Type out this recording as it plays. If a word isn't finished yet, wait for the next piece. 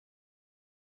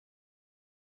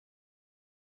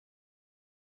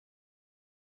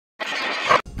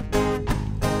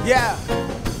Yeah.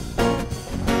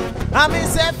 I mean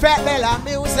say Fête de la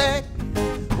musique.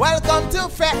 Welcome to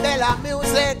Fête de la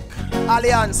musique.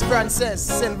 Alliance Francis,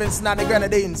 St. Vincent and the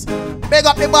Grenadines. Big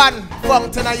up the band,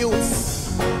 Fountain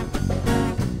Youths.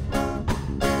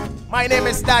 My name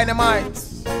is Dynamite.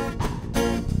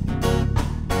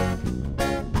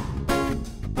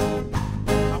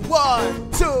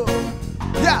 One, two,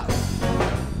 yeah.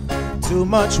 Too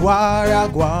much war a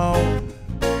go on.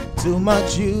 Too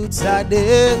much youths are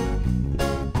dead.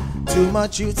 Too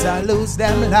much youths are lose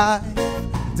them life.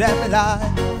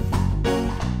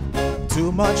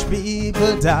 Too much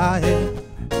people dying.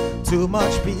 Too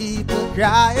much people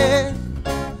crying.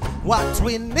 What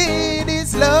we need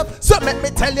is love. So let me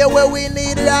tell you what we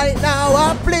need right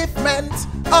now. Upliftment,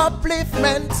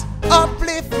 upliftment,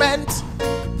 upliftment.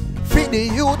 For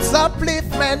the youths,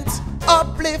 upliftment,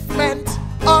 upliftment,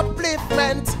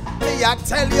 upliftment. Me I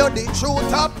tell you the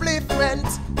truth, upliftment,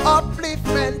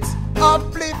 upliftment,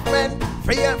 upliftment.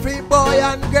 For every boy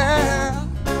and girl.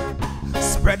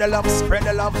 Spread the love, spread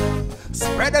the love,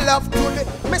 spread the love to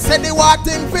the. Me say the war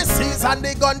thing for seas and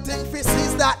the gun thing for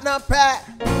seas that no pay.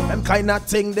 Them kind of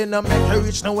thing they no make you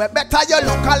reach nowhere. Better you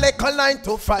look a little 9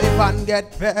 to 5 and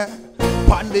get paid.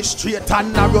 On the street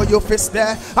and narrow your fist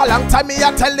there. A long time me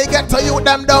I tell they get to you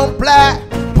them don't play.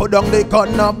 Put down the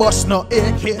gun, no bust, no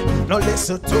AK. No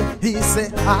listen to he say,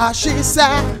 she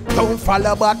say. Don't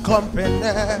follow bad company.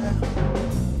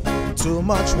 Too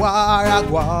much war a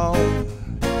go on.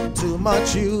 Too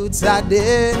much youths are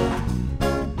dead.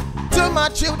 Too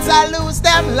much youths are lose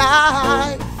them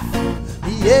life.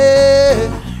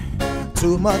 Yeah.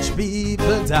 Too much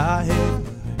people dying.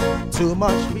 Too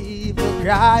much people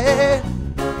crying.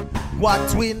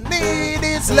 What we need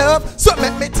is love. So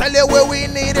let me tell you what we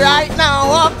need right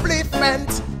now.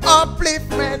 Upliftment,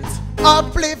 upliftment,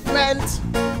 upliftment.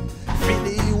 For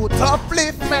the youth,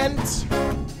 upliftment,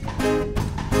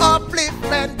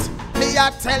 upliftment. Me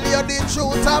I tell you the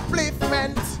truth,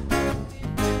 upliftment,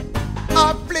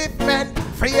 upliftment.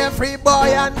 For every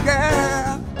boy and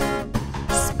girl.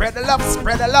 Spread the love,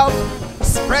 spread the love,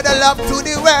 spread the love to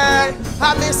the world.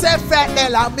 I me say Fête de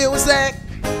la musique.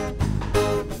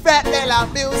 Fête de la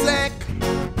musique.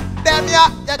 Them ya,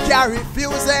 you can't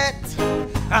refuse it.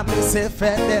 I me say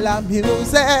Fête de la musique.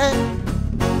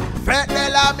 Fête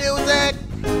de la musique.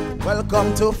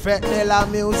 Welcome to Fête de la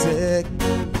musique.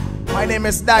 My name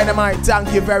is Dynamite,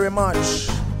 thank you very much.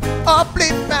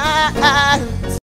 Upliftment.